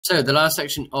So the last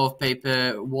section of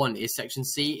paper 1 is section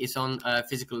C. It's on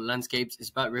physical landscapes.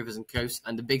 It's about rivers and coasts.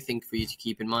 And the big thing for you to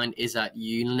keep in mind is that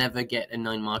you'll never get a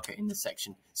 9 marker in this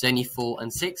section. It's only 4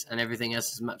 and 6, and everything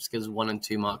else is map skills 1 and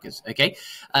 2 markers. Okay.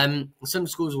 Some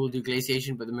schools will do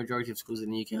glaciation, but the majority of schools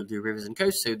in the UK will do rivers and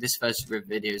coasts. So this first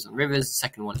video is on rivers. The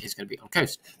second one is going to be on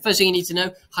coast. First thing you need to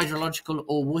know: hydrological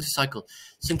or water cycle.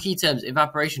 Some key terms: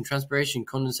 evaporation, transpiration,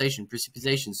 condensation,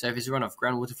 precipitation, surface runoff,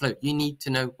 groundwater flow. You need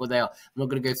to know what they are. I'm not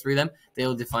going to go through them. They're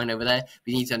all defined over there.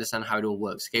 We need to understand how it all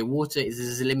works. Okay, water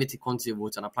is a limited quantity of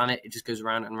water on our planet. It just goes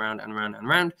around and round and round and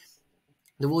round.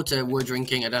 The water we're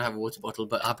drinking, I don't have a water bottle,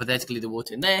 but hypothetically the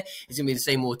water in there is going to be the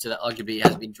same water that arguably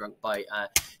has been drunk by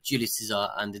Julius Caesar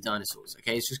and the dinosaurs.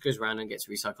 Okay, it just goes around and gets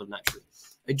recycled naturally.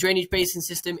 A drainage basin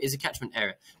system is a catchment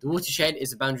area. The watershed is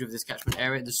the boundary of this catchment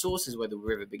area. The source is where the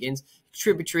river begins.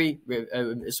 Tributary,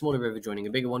 a smaller river joining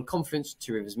a bigger one. Confluence,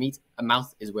 2 rivers meet. A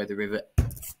mouth is where the river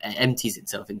empties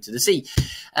itself into the sea.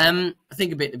 I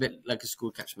think a bit like a school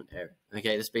catchment area.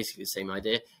 Okay, that's basically the same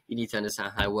idea. You need to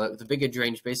understand how it works. The bigger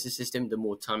drainage basin system, the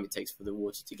more time it takes for the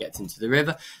water to get into the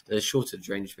river. The shorter the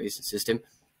drainage basin system,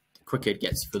 the quicker it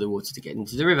gets for the water to get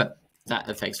into the river. That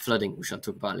affects flooding, which I'll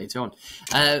talk about later on.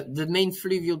 The main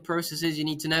fluvial processes you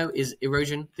need to know is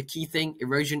erosion. The key thing: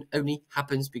 erosion only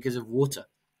happens because of water.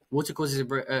 Water causes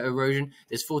erosion.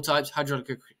 There's 4 types: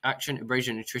 hydraulic action,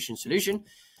 abrasion, attrition, solution.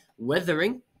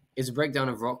 Weathering is a breakdown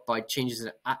of rock by changes in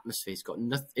the atmosphere.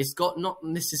 It's got not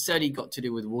necessarily got to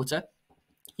do with water.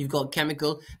 You've got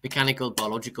chemical, mechanical,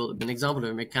 biological. An example of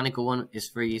a mechanical one is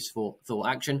freeze for thaw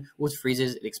action. Water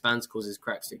freezes, it expands, causes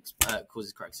cracks to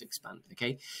expand.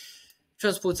 Okay.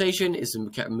 Transportation is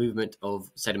the movement of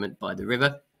sediment by the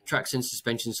river. Traction,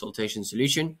 suspension, saltation,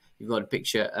 solution. You've got a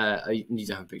picture. You need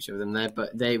to have a picture of them there,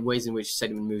 but they're ways in which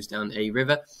sediment moves down a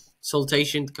river.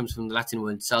 Saltation comes from the Latin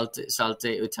word salte,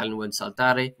 Italian word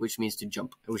saltare, which means to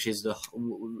jump, which is the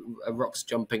rocks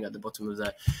jumping at the bottom of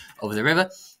the river.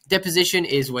 Deposition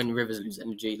is when rivers lose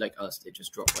energy, like us. They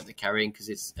just drop what they're carrying because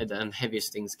it's the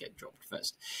heaviest things get dropped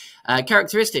first.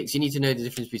 Characteristics: you need to know the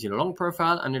difference between a long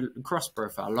profile and a cross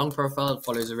profile. Long profile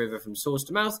follows a river from source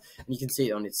to mouth, and you can see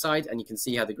it on its side, and you can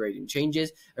see how the gradient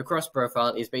changes. A cross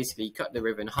profile is basically you cut the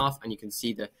river in half, and you can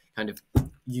see the kind of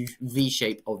V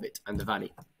shape of it and the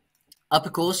valley. Upper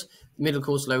course, middle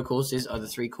course, low courses are the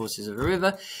 3 courses of a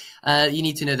river. You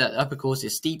need to know that the upper course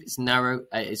is steep, it's narrow,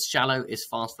 it's shallow, it's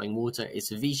fast-flowing water, it's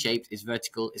V-shaped, it's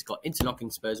vertical, it's got interlocking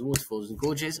spurs, waterfalls, and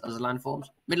gorges as landforms.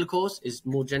 Middle course is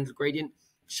more gentle gradient,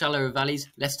 shallower valleys,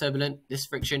 less turbulent, less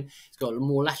friction. It's got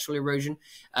more lateral erosion.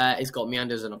 It's got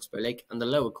meanders and Oxbow Lake. And the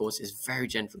lower course is very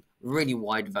gentle, really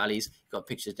wide valleys. You've got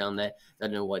pictures down there. I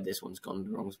don't know why this one's gone the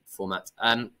wrong format.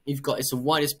 It's the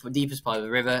widest, deepest part of the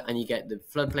river, and you get the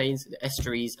floodplains, the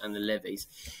estuaries, and the levees.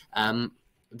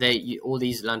 All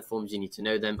these landforms, you need to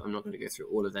know them. I'm not going to go through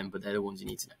all of them, but they're the ones you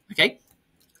need to know. Okay.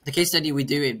 The case study we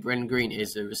do at Bren Green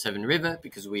is the Severn River,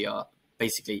 because we are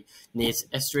basically near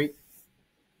estuary.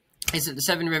 It's that the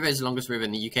Severn River is the longest river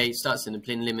in the UK. It starts in the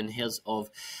Plynlimmon Hills of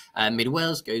Mid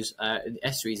Wales, goes the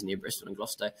estuaries near Bristol and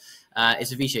Gloucester.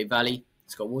 It's a V-shaped valley.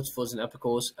 It's got waterfalls in the upper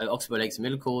course, Oxbow Lakes in the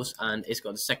middle course, and it's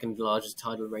got the 2nd largest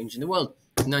tidal range in the world,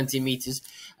 19 meters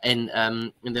in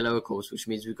the lower course, which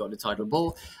means we've got the tidal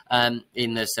bore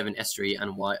in the Severn estuary,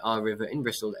 and why our river in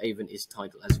Bristol, the Avon, is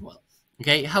tidal as well.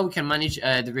 Okay, how we can manage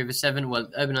the River Severn? Well,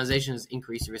 urbanisation has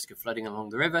increased the risk of flooding along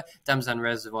the river. Dams and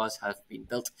reservoirs have been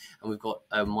built, and we've got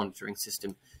a monitoring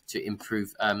system to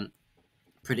improve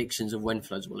predictions of when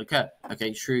floods will occur.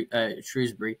 Okay,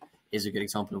 Shrewsbury is a good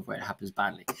example of where it happens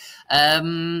badly.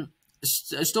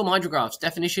 Storm hydrographs.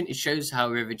 Definition: it shows how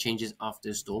a river changes after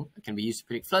a storm. It can be used to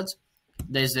predict floods.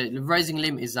 There's a rising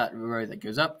limb is that row that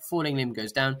goes up, falling limb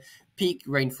goes down. Peak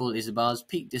rainfall is the bars,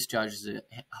 peak discharge is a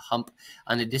hump,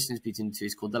 and the distance between the two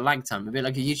is called the lag time. A bit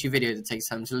like a YouTube video that takes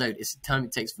time to load. It's the time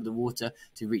it takes for the water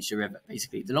to reach the river,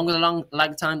 basically. The longer the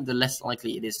lag time, the less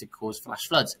likely it is to cause flash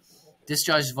floods.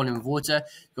 Discharge is volume of water.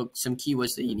 Got some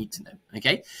keywords that you need to know,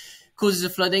 okay? Causes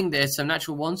of flooding, there's some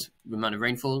natural ones, the amount of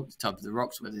rainfall, the type of the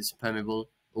rocks, whether it's permeable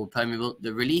or permeable,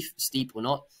 the relief, steep or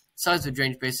not, size of the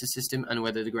drainage basin system, and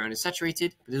whether the ground is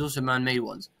saturated. But there's also man-made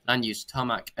ones: land use,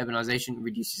 tarmac, urbanization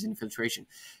reduces infiltration,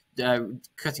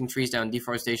 cutting trees down,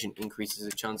 deforestation increases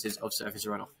the chances of surface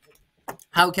runoff.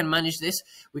 How we can manage this?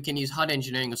 We can use hard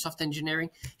engineering or soft engineering.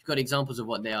 You've got examples of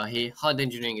what they are here. Hard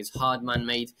engineering is hard,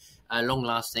 man-made,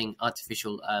 long-lasting,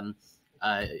 artificial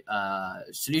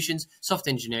solutions. Soft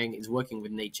engineering is working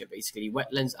with nature, basically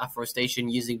wetlands, afforestation,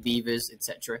 using beavers,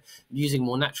 etc., using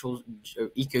more natural,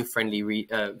 eco-friendly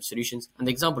solutions. And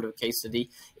the example of a case study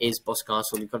is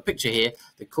Boscastle. You've got a picture here,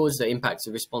 the cause, the impacts,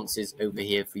 the responses over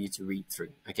here for you to read through.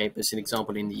 Okay, but it's an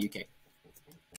example in the UK.